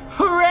missed!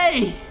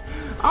 Hooray!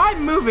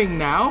 I'm moving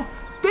now.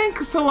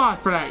 Thanks a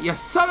lot for that, you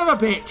son of a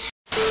bitch!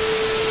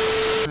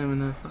 I'm even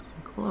that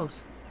fucking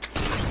close.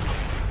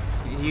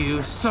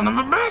 You son of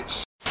a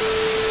bitch!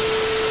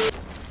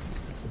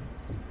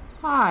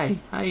 Hi,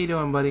 how you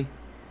doing, buddy?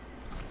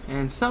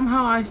 And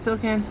somehow I still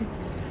can't see.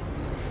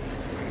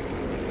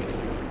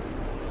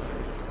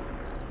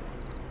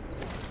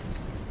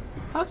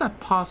 How's that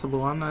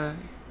possible?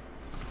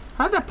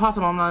 How's that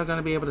possible? I'm not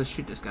gonna be able to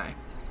shoot this guy.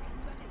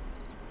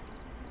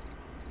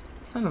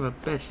 Son of a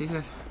bitch! These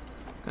guys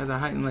are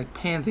hiding like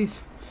pansies.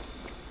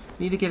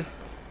 Need to get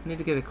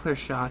a clear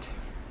shot.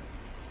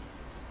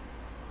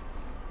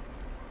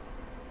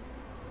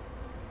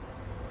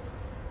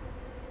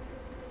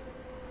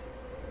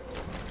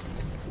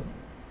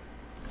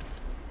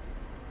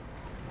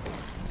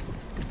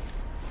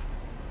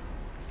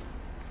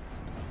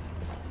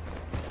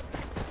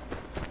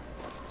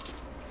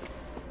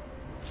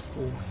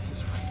 Oh,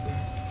 he's right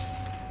there.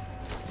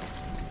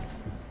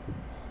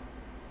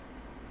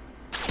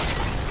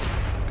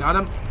 Got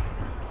him.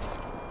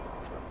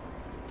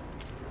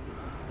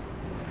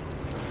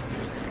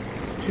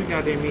 It's too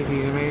goddamn easy,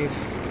 mate.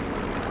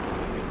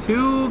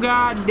 Too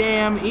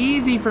goddamn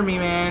easy for me,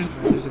 man.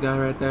 There's a guy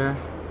right there.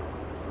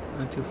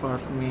 Not too far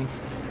from me.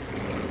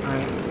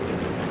 Alright.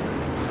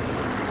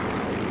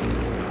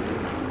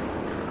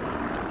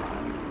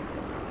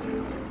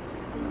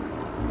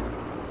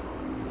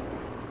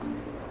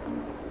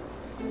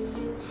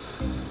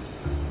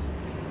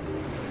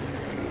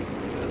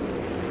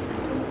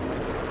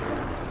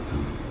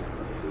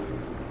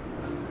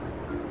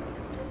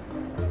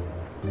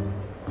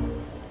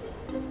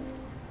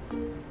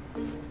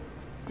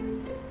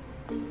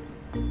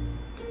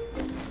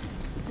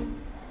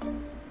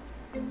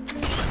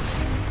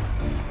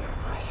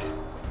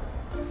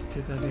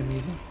 Too goddamn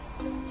easy.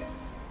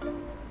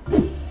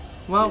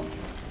 Well,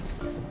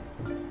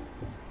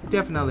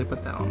 definitely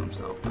put that on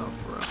himself, though,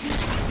 for real.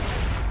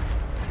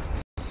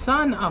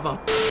 Son of a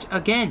bitch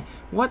again.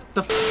 What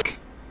the fuck?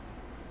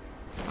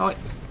 Oh, wait.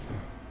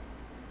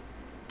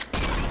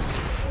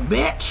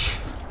 Bitch!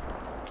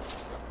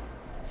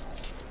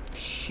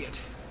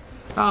 Shit.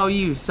 Oh,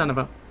 you son of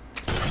a...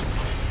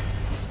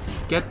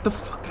 Get the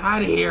fuck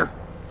out of here.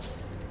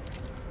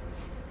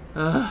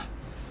 Ugh.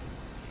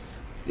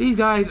 These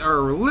guys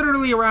are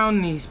literally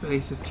around these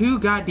places too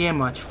goddamn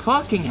much.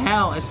 Fucking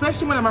hell.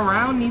 Especially when I'm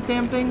around these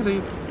damn things.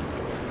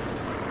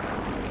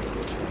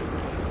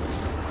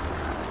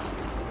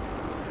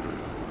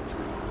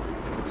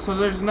 So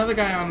there's another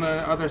guy on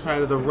the other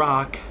side of the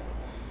rock.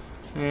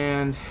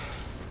 And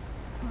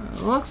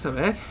looks of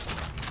it.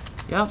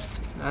 Yep,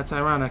 that's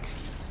ironic.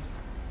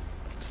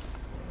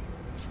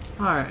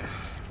 Alright.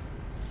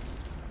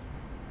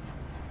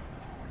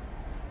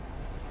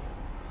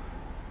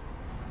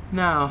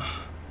 Now,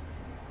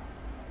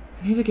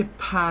 I need to get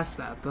past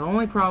that. The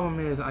only problem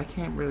is I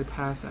can't really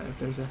pass that if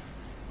there's a...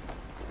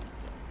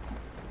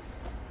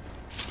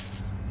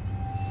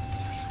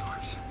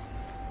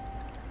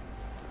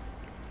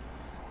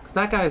 Because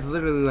that guy is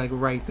literally like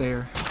right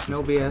there.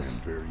 No BS.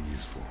 Very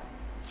useful.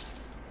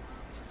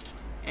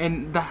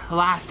 And the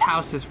last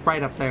house is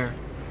right up there.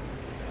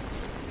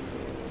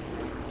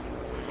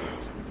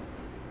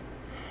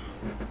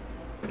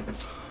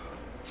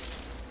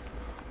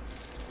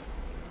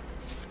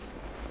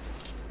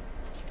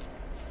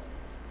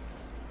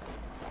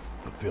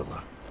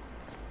 Villa.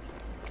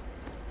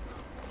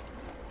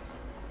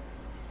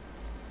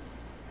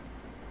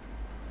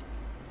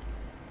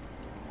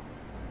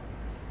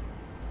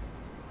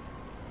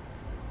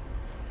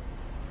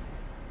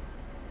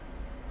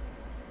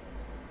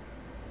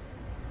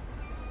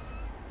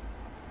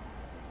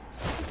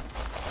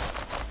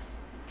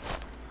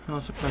 No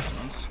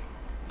suppressions.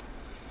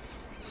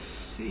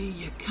 See,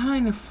 you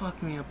kind of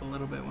fucked me up a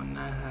little bit when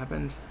that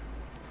happened.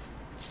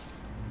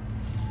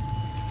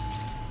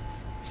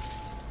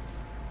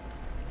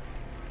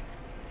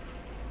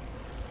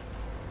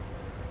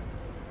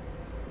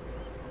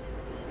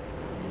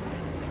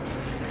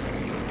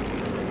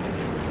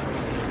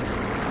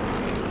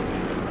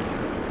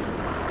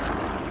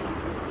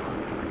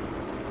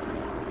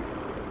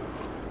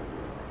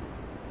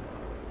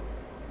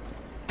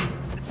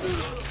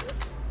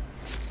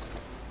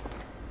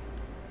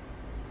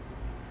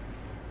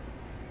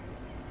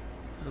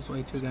 That was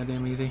way too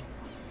goddamn easy.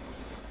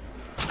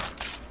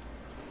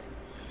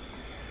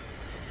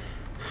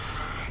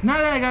 Now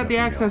that I got the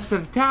access to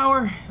the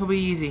tower, it'll be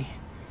easy.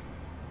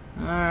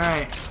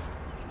 Alright.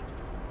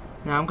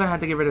 Now I'm gonna have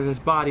to get rid of his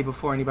body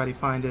before anybody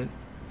finds it.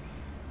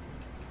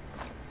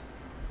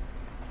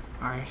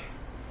 Alright.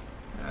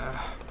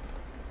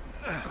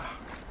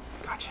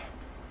 Gotcha.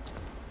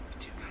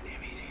 Too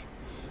goddamn easy.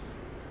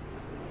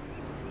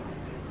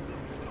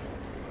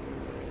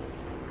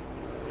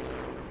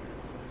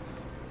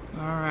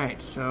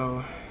 Alright,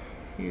 so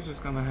here's what's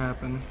gonna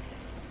happen.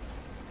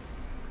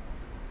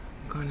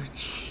 I'm gonna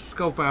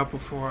scope out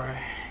before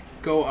I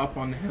go up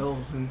on the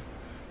hills and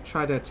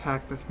try to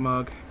attack this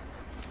mug.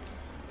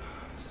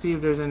 See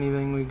if there's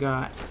anything we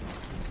got.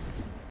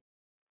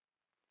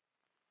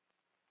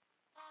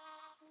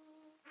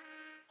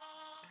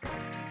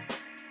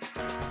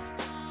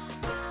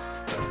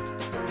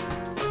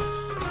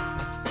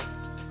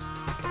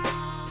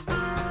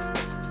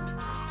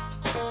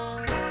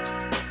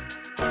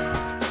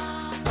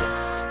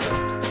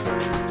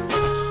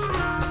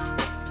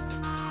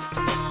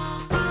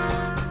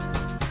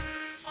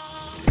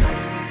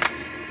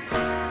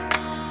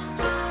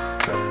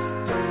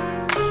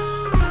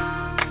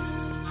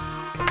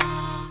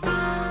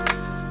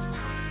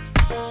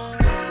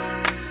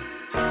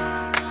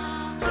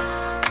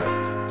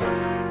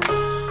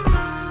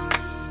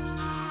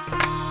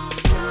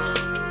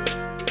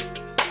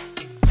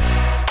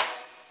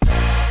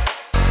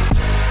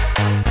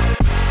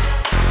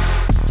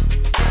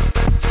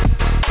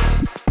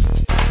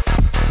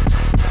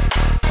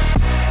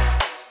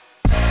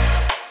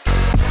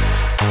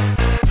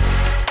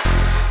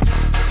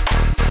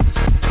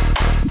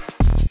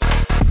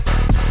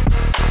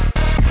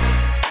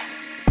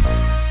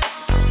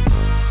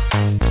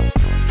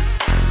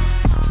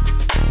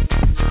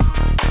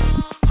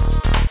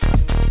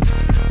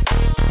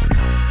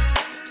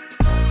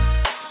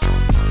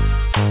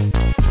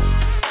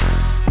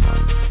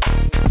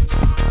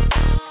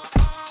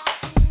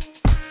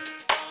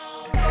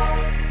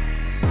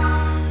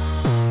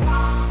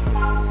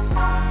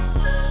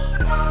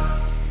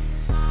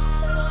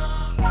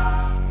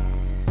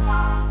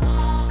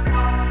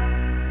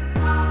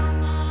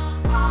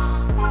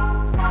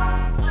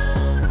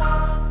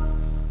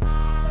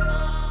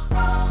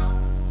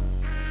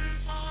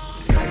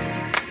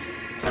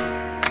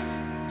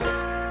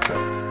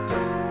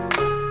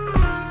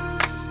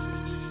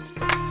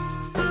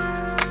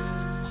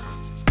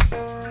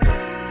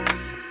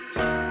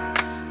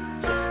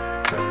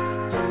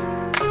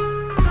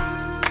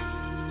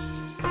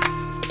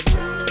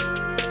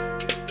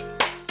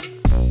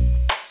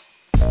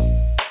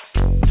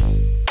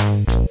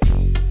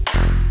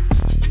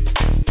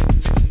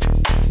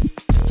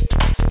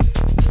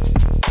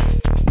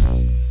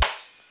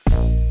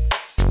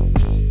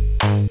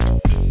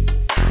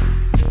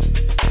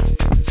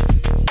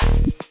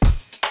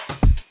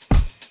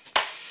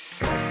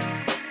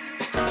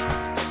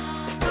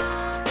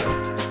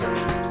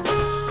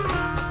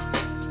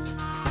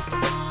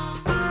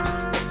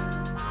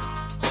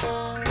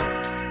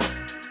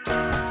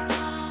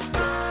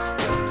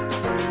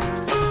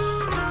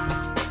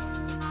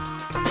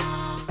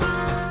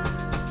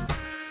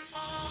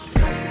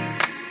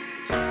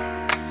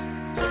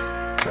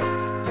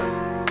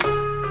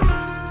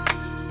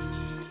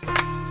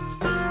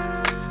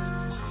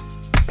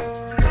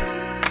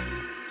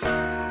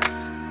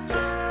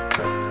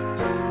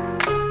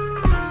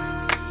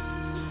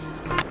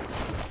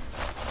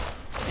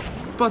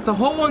 Bust a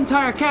whole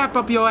entire cap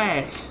up your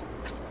ass.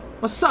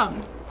 What's up?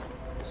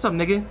 What's up,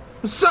 nigga?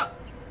 What's up?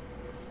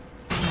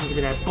 Look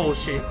at that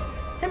bullshit.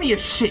 Hand me your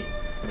shit.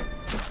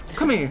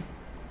 Come here.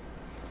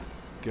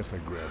 Guess I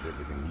grabbed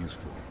everything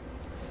useful.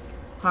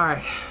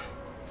 Alright.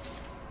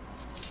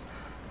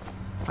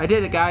 I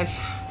did it, guys.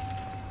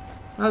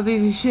 That was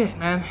easy shit,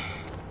 man.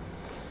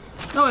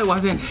 No, it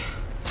wasn't.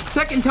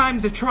 Second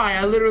time's a try.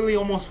 I literally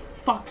almost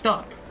fucked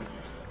up.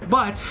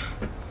 But,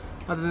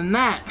 other than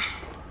that,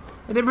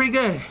 I did pretty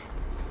good.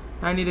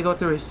 I need to go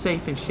through his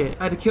safe and shit.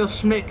 I had to kill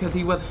Schmidt because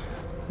he wasn't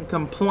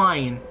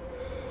complying.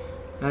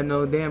 I had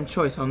no damn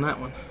choice on that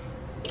one.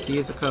 He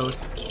is a code.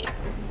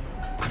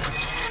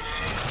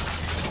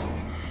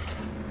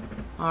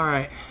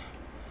 Alright.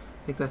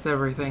 I think that's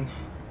everything.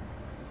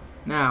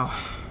 Now.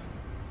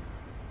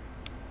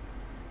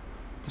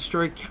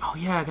 Destroy. Oh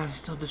yeah, I gotta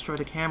still destroy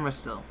the camera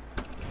still.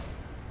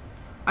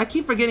 I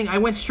keep forgetting I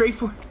went straight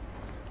for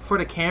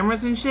the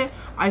cameras and shit.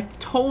 I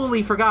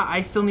totally forgot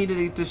I still needed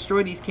to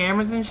destroy these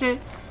cameras and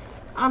shit.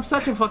 I'm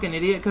such a fucking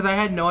idiot because I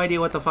had no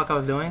idea what the fuck I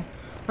was doing.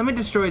 Let me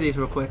destroy these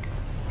real quick.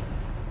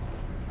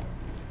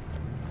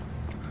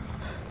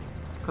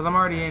 Because I'm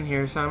already in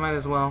here, so I might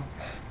as well.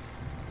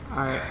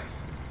 Alright.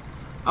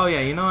 Oh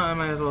yeah, you know what? I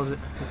might as well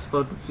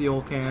explode the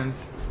fuel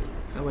cans.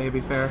 That way it'd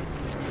be fair.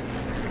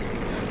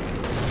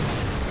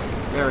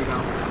 There we go.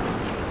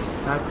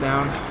 That's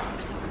down.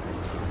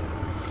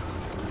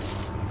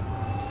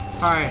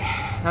 Alright.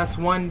 That's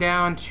one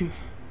down,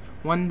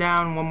 one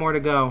down, one more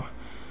to go.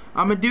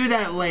 I'm gonna do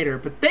that later,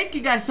 but thank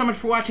you guys so much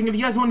for watching. If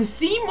you guys want to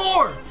see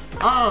more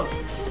of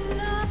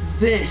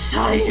this,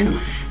 I am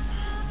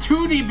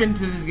too deep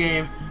into this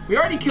game. We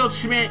already killed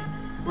Schmidt.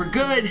 We're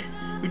good.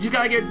 We just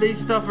gotta get this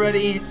stuff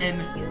ready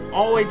and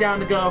all the way down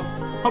to go.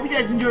 Hope you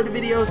guys enjoyed the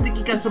video. Thank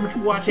you guys so much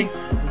for watching.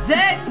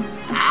 Zed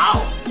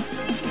out!